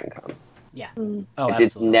when the crying comes. Yeah. Oh,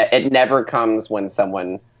 It never comes when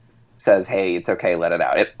someone says, hey, it's okay, let it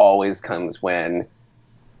out. It always comes when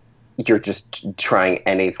you're just trying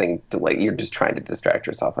anything to like, you're just trying to distract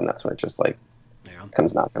yourself, and that's when it just like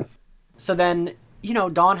comes knocking. So then, you know,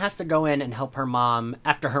 Dawn has to go in and help her mom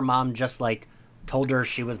after her mom just like told her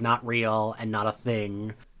she was not real and not a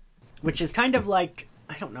thing, which is kind of like,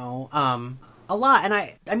 I don't know, a lot. And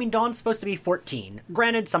I mean, Dawn's supposed to be 14.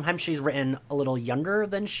 Granted, sometimes she's written a little younger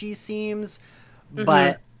than she seems,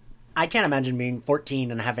 but I can't imagine being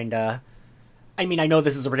 14 and having to... I mean, I know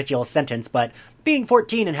this is a ridiculous sentence, but being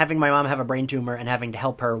 14 and having my mom have a brain tumor and having to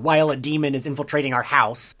help her while a demon is infiltrating our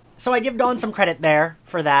house. So I give Dawn some credit there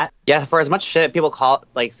for that. Yeah, for as much shit people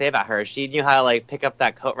say about her, she knew how to pick up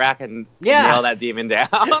that coat rack and nail that demon down.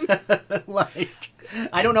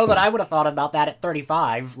 I don't know that I would have thought about that at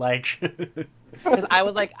 35. Because I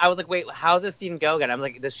was like, wait, how's this scene go again? I'm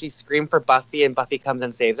like, does she scream for Buffy and Buffy comes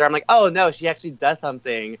and saves her? I'm like, oh no, she actually does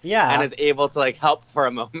something. Yeah. And is able to help for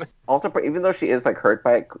a moment. Also, even though she is hurt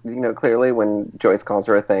by it, clearly when Joyce calls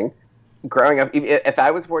her a thing, growing up, if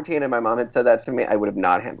I was 14 and my mom had said that to me, I would have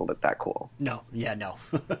not handled it that cool. No. Yeah, no.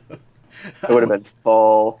 It would have been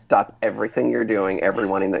full stop everything you're doing,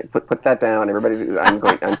 everyone put that down. I'm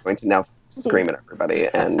going to now scream at everybody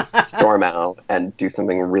and storm out and do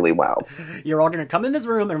something really wild. You're all going to come in this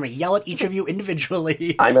room and I'm going to yell at each of you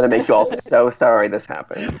individually. I'm going to make you all so sorry this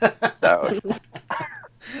happened. So.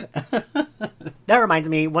 That reminds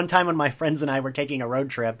me, one time when my friends and I were taking a road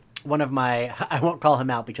trip, I won't call him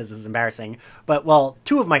out because this is embarrassing, but,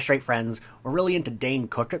 two of my straight friends were really into Dane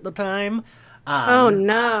Cook at the time. Oh,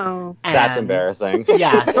 no. That's embarrassing.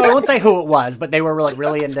 Yeah, so I won't say who it was, but they were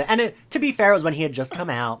really into... And to be fair, it was when he had just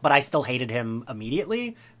come out, but I still hated him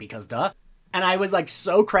immediately, because duh. And I was,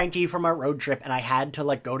 so cranky from our road trip, and I had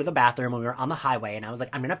to, go to the bathroom when we were on the highway, and I was like,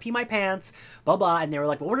 I'm gonna pee my pants, blah, blah, and they were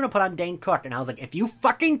like, well, we're gonna put on Dane Cook. And I was like, if you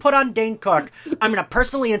fucking put on Dane Cook, I'm gonna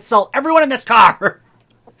personally insult everyone in this car!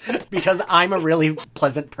 Because I'm a really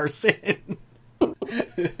pleasant person.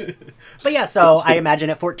 But yeah, so I imagine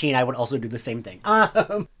at 14 I would also do the same thing.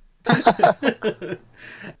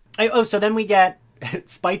 So then we get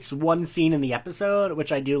Spike's one scene in the episode,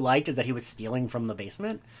 which I do like, is that he was stealing from the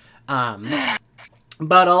basement.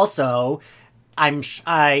 But also,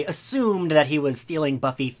 I assumed that he was stealing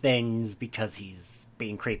Buffy things because he's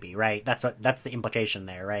being creepy, right? That's the implication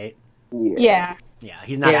there, right? Yeah. Yeah,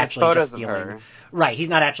 he's not actually just stealing. Right, he's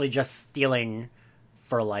not actually just stealing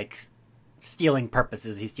for stealing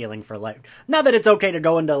purposes. He's stealing for not that it's okay to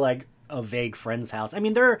go into a vague friend's house. I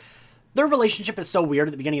mean, their relationship is so weird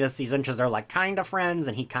at the beginning of the season because they're kind of friends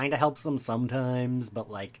and he kind of helps them sometimes, but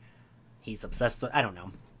he's obsessed with, I don't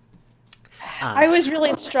know. I was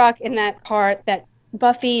really struck in that part that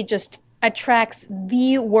Buffy just attracts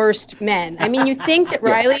the worst men. I mean, you think that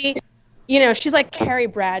Riley, she's like Carrie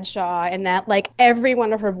Bradshaw, and that every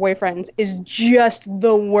one of her boyfriends is just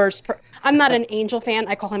the worst. I'm not an Angel fan.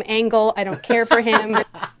 I call him Angle. I don't care for him.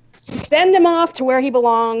 Send him off to where he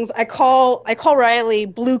belongs. I call Riley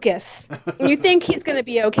Blucas. You think he's going to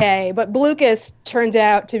be okay, but Blucas turns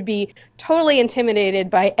out to be totally intimidated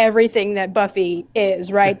by everything that Buffy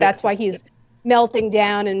is, right? That's why he's melting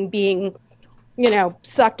down and being,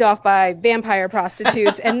 sucked off by vampire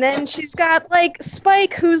prostitutes. And then she's got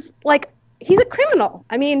Spike, who's he's a criminal.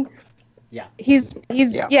 I mean, yeah, he's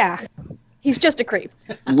just a creep.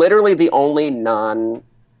 Literally the only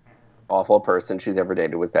non-awful person she's ever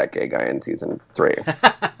dated was that gay guy in season 3.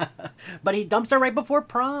 But he dumps her right before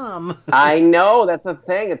prom. I know, that's the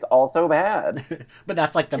thing. It's all so bad. But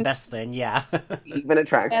that's the best thing, yeah. Even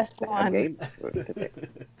attractive. Best one.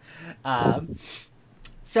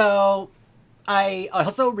 So I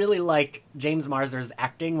also really like James Marsters'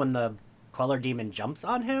 acting when the Queller demon jumps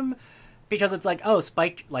on him. Because it's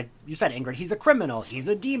Spike, you said, Ingrid, he's a criminal, he's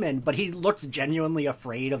a demon, but he looks genuinely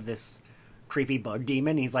afraid of this creepy bug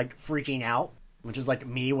demon. He's, freaking out, which is,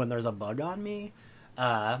 me when there's a bug on me.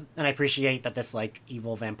 And I appreciate that this,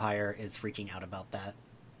 evil vampire is freaking out about that.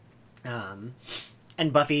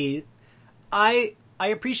 And Buffy, I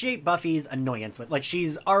appreciate Buffy's annoyance with,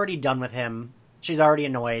 she's already done with him, she's already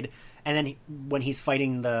annoyed, and then when he's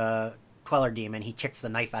fighting the Queller demon, he kicks the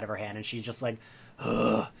knife out of her hand, and she's just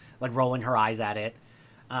ugh, rolling her eyes at it.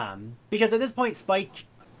 Because at this point, Spike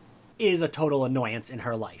is a total annoyance in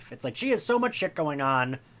her life. It's she has so much shit going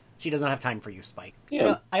on, she doesn't have time for you, Spike.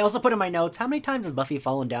 Yeah. I also put in my notes, how many times has Buffy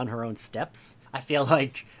fallen down her own steps? I feel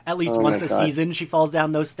at least once a season she falls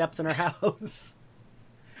down those steps in her house.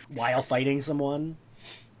 While fighting someone.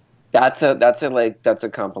 That's a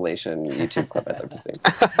compilation YouTube clip I'd like to see.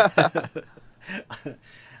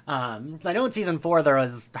 I know in season 4 there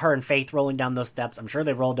was her and Faith rolling down those steps. I'm sure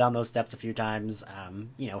they've rolled down those steps a few times.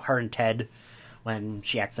 Her and Ted when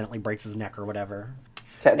she accidentally breaks his neck or whatever.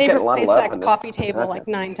 They've replaced that coffee table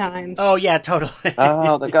 9 times. Oh yeah, totally.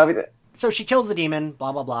 Oh, the coffee table. So she kills the demon,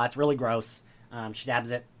 blah blah blah. It's really gross. She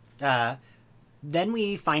stabs it. Then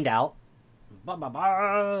we find out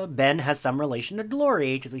Ben has some relation to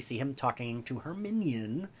Glory because we see him talking to her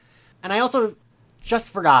minion. And I also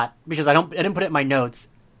just forgot because I didn't put it in my notes.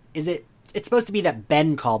 It's supposed to be that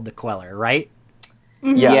Ben called the Queller, right?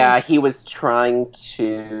 Mm-hmm. Yeah, he was trying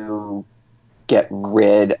to get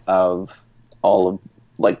rid of all of,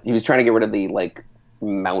 like, he was trying to get rid of the, like,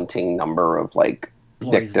 mounting number of, like,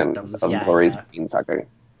 victims of Glory's bean sucking.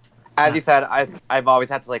 As you said, I've always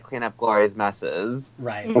had to, like, clean up Glory's messes.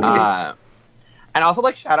 Right. And also,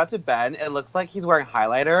 like, shout out to Ben. It looks like he's wearing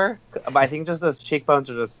highlighter, but I think just his cheekbones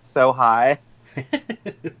are just so high.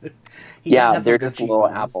 Yeah, they're just little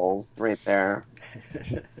apples right there.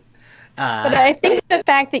 But I think the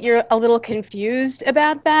fact that you're a little confused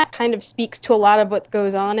about that kind of speaks to a lot of what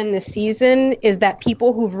goes on in this season, is that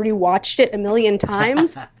people who've rewatched it a million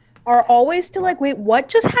times are always still like, wait, what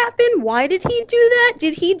just happened? Why did he do that?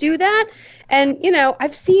 Did he do that? And, you know,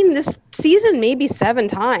 I've seen this season maybe 7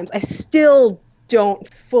 times. I still don't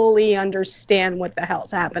fully understand what the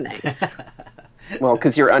hell's happening. Well,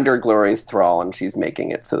 because you're under Glory's thrall and she's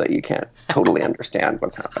making it so that you can't totally understand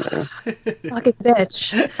what's happening. Fucking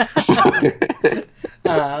bitch.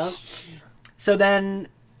 So then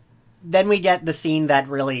we get the scene that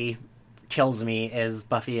really kills me, is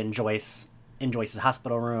Buffy and Joyce in Joyce's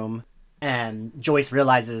hospital room, and Joyce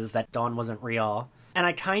realizes that Dawn wasn't real. And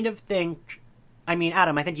I kind of think, I mean,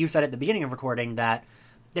 Adam, I think you said at the beginning of recording that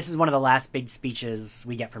this is one of the last big speeches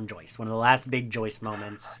we get from Joyce, one of the last big Joyce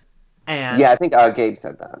moments. And yeah, I think Gabe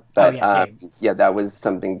said that. But, Gabe. That was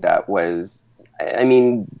something that was, I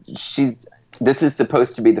mean, this is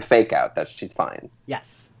supposed to be the fake out that she's fine.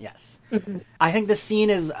 Yes. I think this scene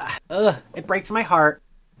is, it breaks my heart.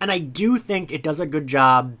 And I do think it does a good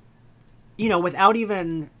job, you know, without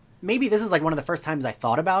even, maybe this is like one of the first times I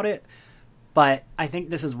thought about it, but I think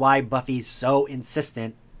this is why Buffy's so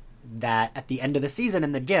insistent that at the end of the season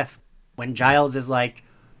in The Gift, when Giles is like,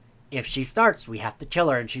 if she starts, we have to kill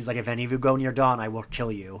her. And she's like, if any of you go near Dawn, I will kill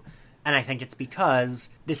you. And I think it's because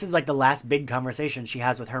this is like the last big conversation she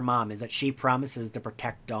has with her mom, is that she promises to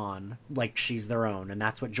protect Dawn like she's their own. And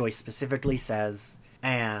that's what Joyce specifically says.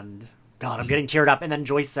 And, God, I'm getting teared up. And then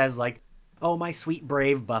Joyce says, like, oh, my sweet,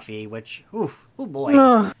 brave Buffy, which, oh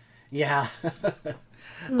boy. Yeah.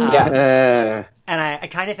 And I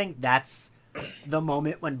kind of think that's the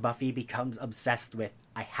moment when Buffy becomes obsessed with,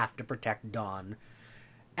 I have to protect Dawn.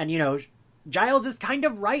 And, you know, Giles is kind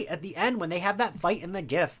of right at the end when they have that fight in The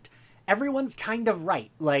Gift. Everyone's kind of right.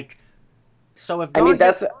 Like, so if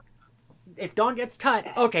Dawn gets cut,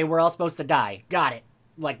 okay, we're all supposed to die. Got it.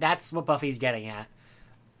 Like, that's what Buffy's getting at.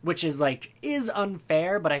 Which is, like, is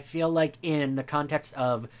unfair, but I feel like in the context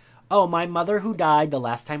of, oh, my mother who died the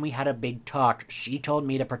last time we had a big talk, she told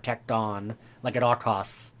me to protect Dawn, like, at all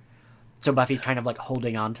costs. So Buffy's kind of, like,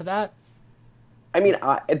 holding on to that. I mean,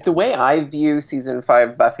 the way I view season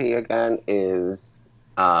 5 Buffy again is,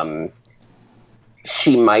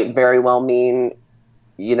 she might very well mean,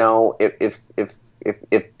 you know,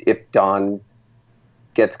 if Dawn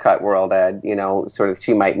gets cut, we're all dead. You know, sort of,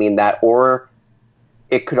 she might mean that, or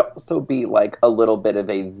it could also be like a little bit of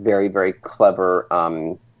a very, very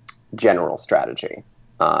clever general strategy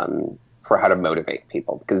for how to motivate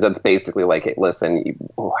people, because that's basically like, hey, listen,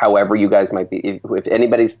 however you guys might be, if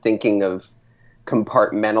anybody's thinking of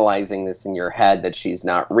compartmentalizing this in your head that she's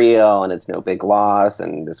not real and it's no big loss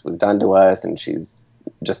and this was done to us and she's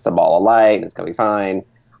just a ball of light and it's gonna be fine,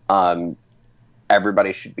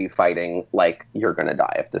 everybody should be fighting like you're gonna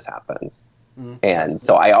die if this happens. And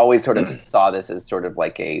so I always sort of saw this as sort of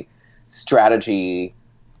like a strategy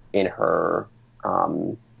in her,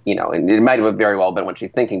 you know, and it might have very well been what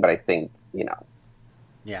she's thinking, but I think, you know,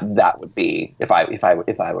 that would be if I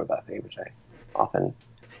were Buffy, which I often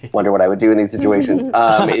wonder what I would do in these situations.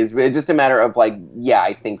 Is just a matter of like, yeah,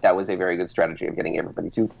 I think that was a very good strategy of getting everybody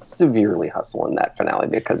to severely hustle in that finale,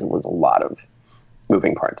 because it was a lot of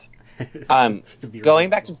moving parts. Going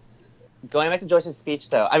back to Joyce's speech,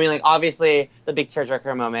 though, I mean, like, obviously the big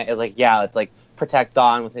tearjerker moment is like, yeah, it's like protect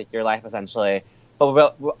Dawn with your life essentially. But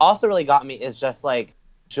what also really got me is just like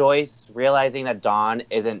Joyce realizing that Dawn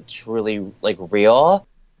isn't truly like real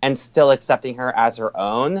and still accepting her as her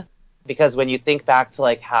own. Because when you think back to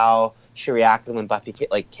like how she reacted when Buffy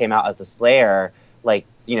like came out as the Slayer, like,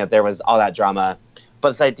 you know, there was all that drama.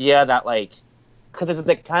 But this idea that like, because there's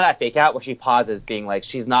like kind of that fake out where she pauses, being like,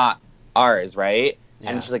 she's not ours, right? Yeah.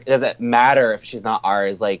 And she's like, it doesn't matter if she's not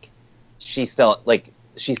ours. Like, she still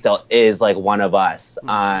is like one of us.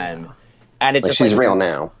 And it like just she's like, real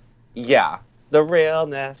now. Yeah, the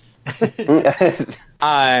realness. Yeah,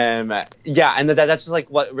 and that's just like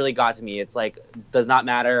what really got to me. It's like, does not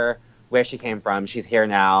matter where she came from, she's here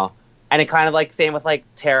now. And it kind of like same with like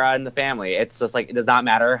Tara and the family. It's just like, it does not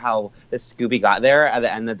matter how the Scooby got there. At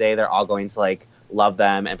the end of the day, they're all going to like love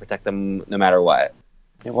them and protect them no matter what.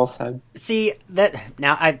 Yeah, well said. See that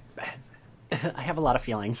now I have a lot of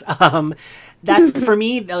feelings. That's for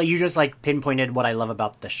me. You just like pinpointed what I love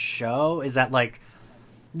about the show is that like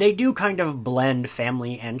they do kind of blend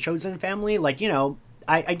family and chosen family. Like, you know,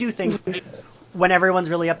 I do think when everyone's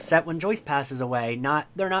really upset when Joyce passes away,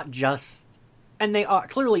 they're not just, and they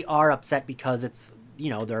clearly are upset because it's, you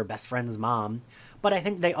know, their best friend's mom. But I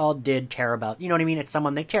think they all did care about, you know what I mean? It's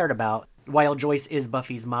someone they cared about. While Joyce is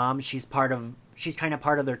Buffy's mom, she's kind of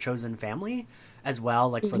part of their chosen family as well,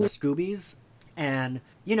 like for the Scoobies. And,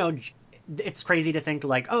 you know, it's crazy to think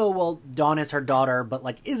like, oh, well, Dawn is her daughter, but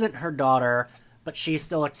like isn't her daughter, but she's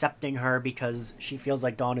still accepting her because she feels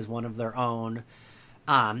like Dawn is one of their own.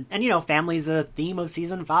 And, you know, family's a theme of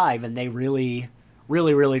season 5, and they really,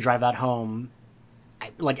 really, really drive that home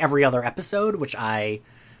like every other episode, which I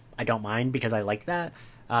don't mind because I like that.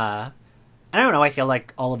 I don't know, I feel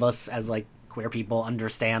like all of us as like queer people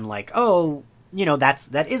understand like, oh, you know,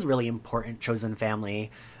 that is really important, chosen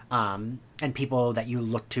family, and people that you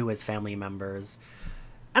look to as family members.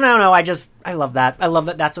 And I don't know, I love that. I love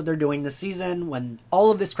that that's what they're doing this season. When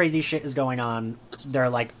all of this crazy shit is going on, they're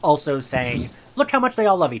like also saying, look how much they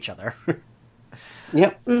all love each other.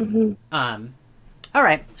 Yep. Mm-hmm. All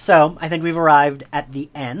right, so I think we've arrived at the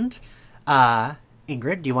end.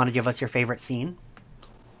 Ingrid, do you want to give us your favorite scene?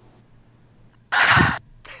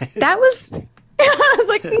 That was... I was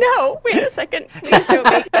like, no, wait a second. Please don't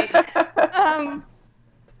make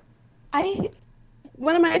me.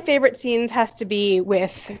 One of my favorite scenes has to be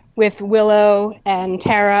with Willow and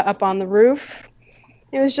Tara up on the roof.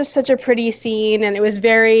 It was just such a pretty scene, and it was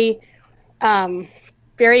very,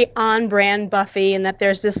 very on-brand Buffy, in that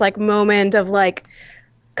there's this like moment of like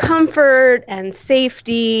comfort and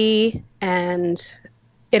safety, and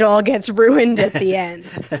it all gets ruined at the end.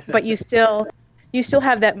 But you still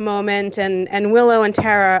have that moment, and Willow and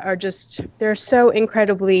Tara are just, they're so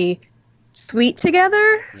incredibly sweet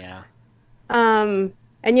together. Yeah.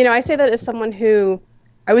 And, you know, I say that as someone who,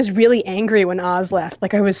 I was really angry when Oz left.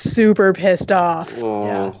 Like, I was super pissed off.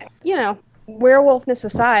 Yeah. You know, werewolfness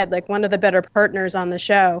aside, like, one of the better partners on the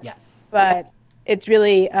show. Yes. But it's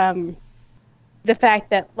really the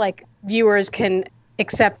fact that, like, viewers can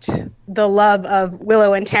accept the love of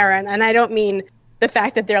Willow and Tara. And I don't mean the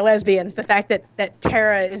fact that they're lesbians, the fact that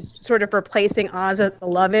Tara is sort of replacing Oz as the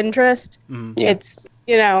love interest. Mm. Yeah. It's,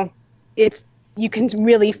 you know, you can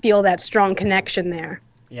really feel that strong connection there.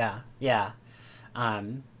 Yeah.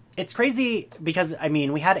 It's crazy because, I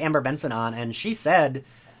mean, we had Amber Benson on, and she said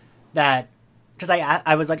that, because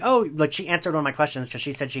I was like, oh, like, she answered one of my questions, because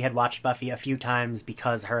she said she had watched Buffy a few times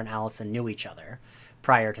because her and Allison knew each other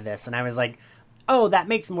prior to this, and I was like, oh, that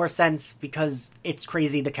makes more sense, because it's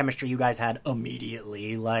crazy the chemistry you guys had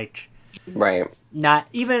immediately, like... Right. Not,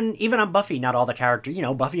 even on Buffy, not all the characters, you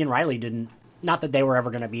know, Buffy and Riley didn't, not that they were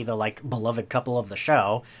ever going to be the, like, beloved couple of the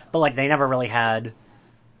show, but, like, they never really had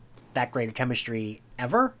that great of chemistry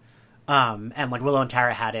ever. And like Willow and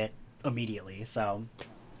Tara had it immediately, so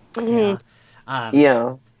Mm-hmm.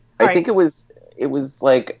 yeah. I think it was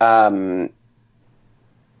like I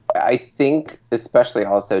think especially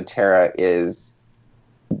also Tara is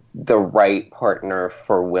the right partner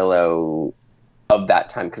for Willow of that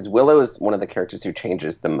time, because Willow is one of the characters who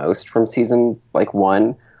changes the most from season like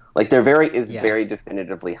 1. Like they're very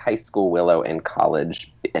definitively high school Willow and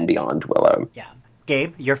college and beyond Willow. Yeah.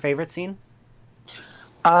 Gabe, your favorite scene?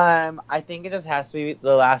 I think it just has to be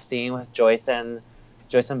the last scene with Joyce and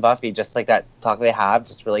Buffy. Just like that talk they have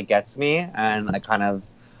just really gets me, and I kind of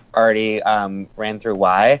already ran through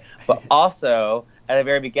why. But also, at the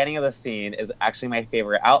very beginning of the scene is actually my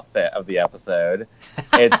favorite outfit of the episode.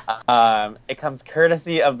 It's it comes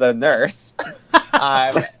courtesy of the nurse.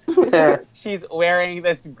 She's wearing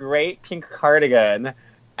this great pink cardigan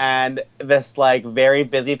and this like very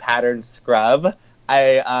busy patterned scrub.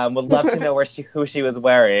 I would love to know who she was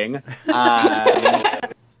wearing.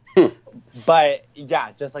 But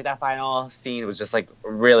yeah, just like that final scene was just like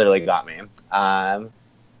really, really got me.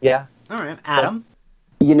 Yeah. All right, Adam.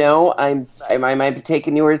 You know, I might be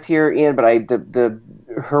taking yours here, Ian, but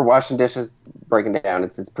her washing dishes breaking down.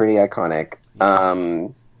 It's pretty iconic.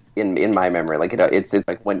 In my memory, like it's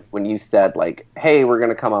like when you said like, hey, we're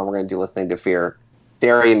gonna come on, we're gonna do Listening to Fear.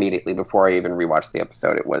 Very immediately before I even rewatched the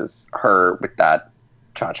episode, it was her with that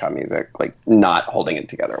cha-cha music, like not holding it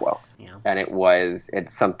together well. Yeah. And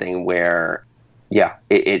it's something where, yeah,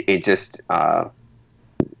 it just,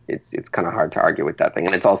 it's kind of hard to argue with that thing.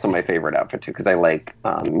 And it's also my favorite outfit too, because I like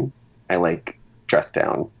dress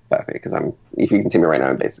down Buffy, because if you can see me right now,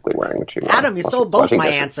 I'm basically wearing what you Adam, you stole both my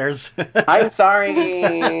answers. I'm sorry.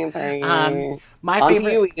 My On favorite,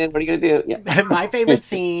 to you, Ian. What are you going to do? Yeah. my favorite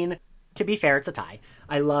scene, to be fair, it's a tie.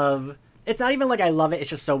 I love it's not even like I love it. It's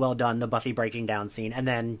just so well done. The Buffy breaking down scene, and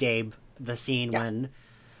then Gabe, the scene when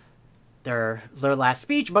their last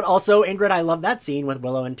speech. But also Ingrid, I love that scene with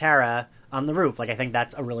Willow and Tara on the roof. Like I think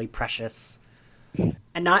that's a really precious,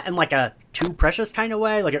 and not in like a too precious kind of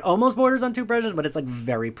way. Like it almost borders on too precious, but it's like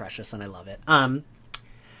very precious, and I love it.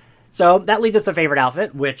 So that leads us to favorite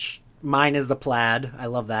outfit, which mine is the plaid. I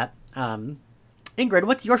love that. Ingrid,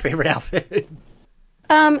 what's your favorite outfit?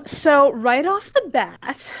 So right off the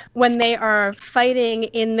bat, when they are fighting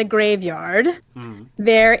in the graveyard,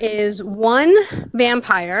 there is one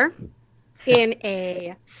vampire in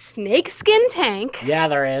a snakeskin tank. Yeah,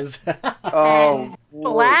 there is.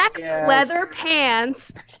 Black leather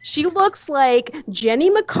pants. She looks like Jenny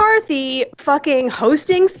McCarthy fucking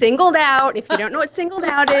hosting Singled Out. If you don't know what Singled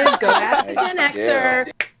Out is, go ask the Gen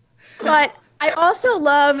Xer. But I also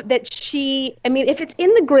love that if it's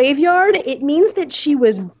in the graveyard, it means that she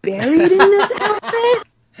was buried in this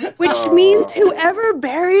outfit, which means whoever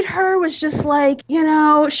buried her was just like,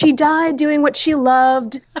 she died doing what she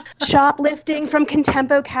loved, shoplifting from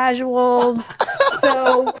Contempo Casuals.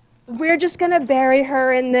 So we're just going to bury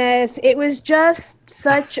her in this. It was just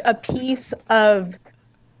such a piece of...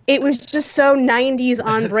 It was just so 90s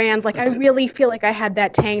on brand. Like, I really feel like I had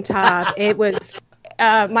that tank top. It was...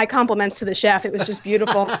 my compliments to the chef. It was just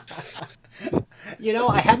beautiful. I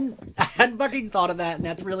hadn't fucking thought of that, and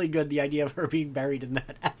that's really good, the idea of her being buried in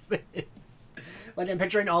that outfit. Like, I'm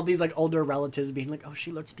picturing all these, like, older relatives being like, oh,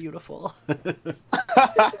 she looks beautiful. This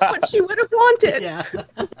is what she would have wanted. Yeah.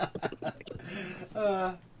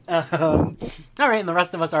 All right, and the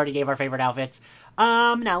rest of us already gave our favorite outfits.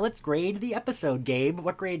 Now let's grade the episode. Gabe,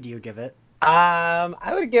 what grade do you give it?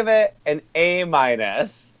 I would give it an A-. All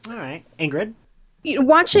right. Ingrid?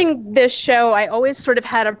 Watching this show, I always sort of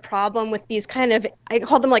had a problem with these kind of, I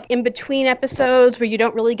call them like in-between episodes where you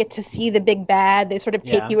don't really get to see the big bad. They sort of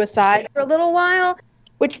take you aside for a little while,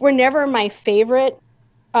 which were never my favorite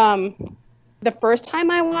the first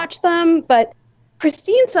time I watched them. But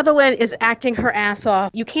Christine Sutherland is acting her ass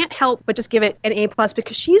off. You can't help but just give it an A+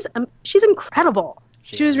 because she's incredible.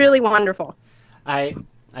 She was really wonderful. I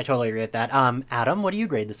totally agree with that. Adam, what do you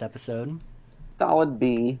grade this episode? Solid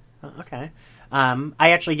B. Okay.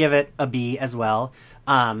 I actually give it a B as well.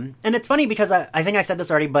 And it's funny because I think I said this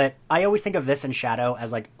already, but I always think of this and Shadow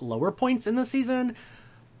as like lower points in the season.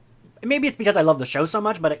 Maybe it's because I love the show so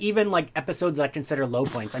much, but even like episodes that I consider low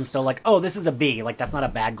points, I'm still like, oh, this is a B. Like, that's not a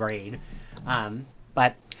bad grade.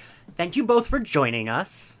 But thank you both for joining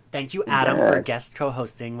us. Thank you, Adam, for guest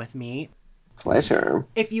co-hosting with me. Pleasure.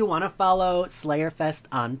 If you want to follow Slayerfest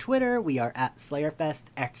on Twitter, we are at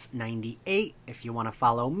SlayerFestX98. If you want to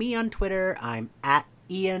follow me on Twitter, I'm at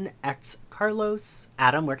IanXCarlos.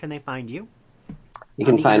 Adam, where can they find you? You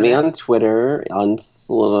can find me on Twitter.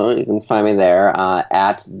 You can find me there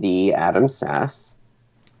at the Adam Sass.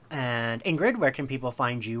 And Ingrid, where can people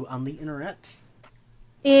find you on the internet?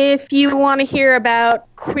 If you want to hear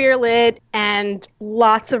about Queer Lit and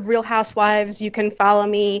lots of Real Housewives, you can follow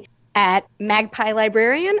me at Magpie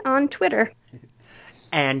Librarian on Twitter.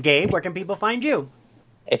 And Gabe, where can people find you?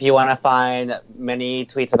 If you want to find many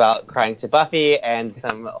tweets about crying to Buffy and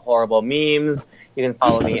some horrible memes, you can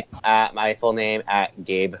follow me at my full name at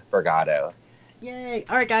Gabe Bergado. Yay!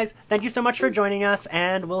 All right, guys. Thank you so much for joining us,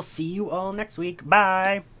 and we'll see you all next week.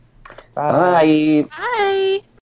 Bye. Bye. Bye.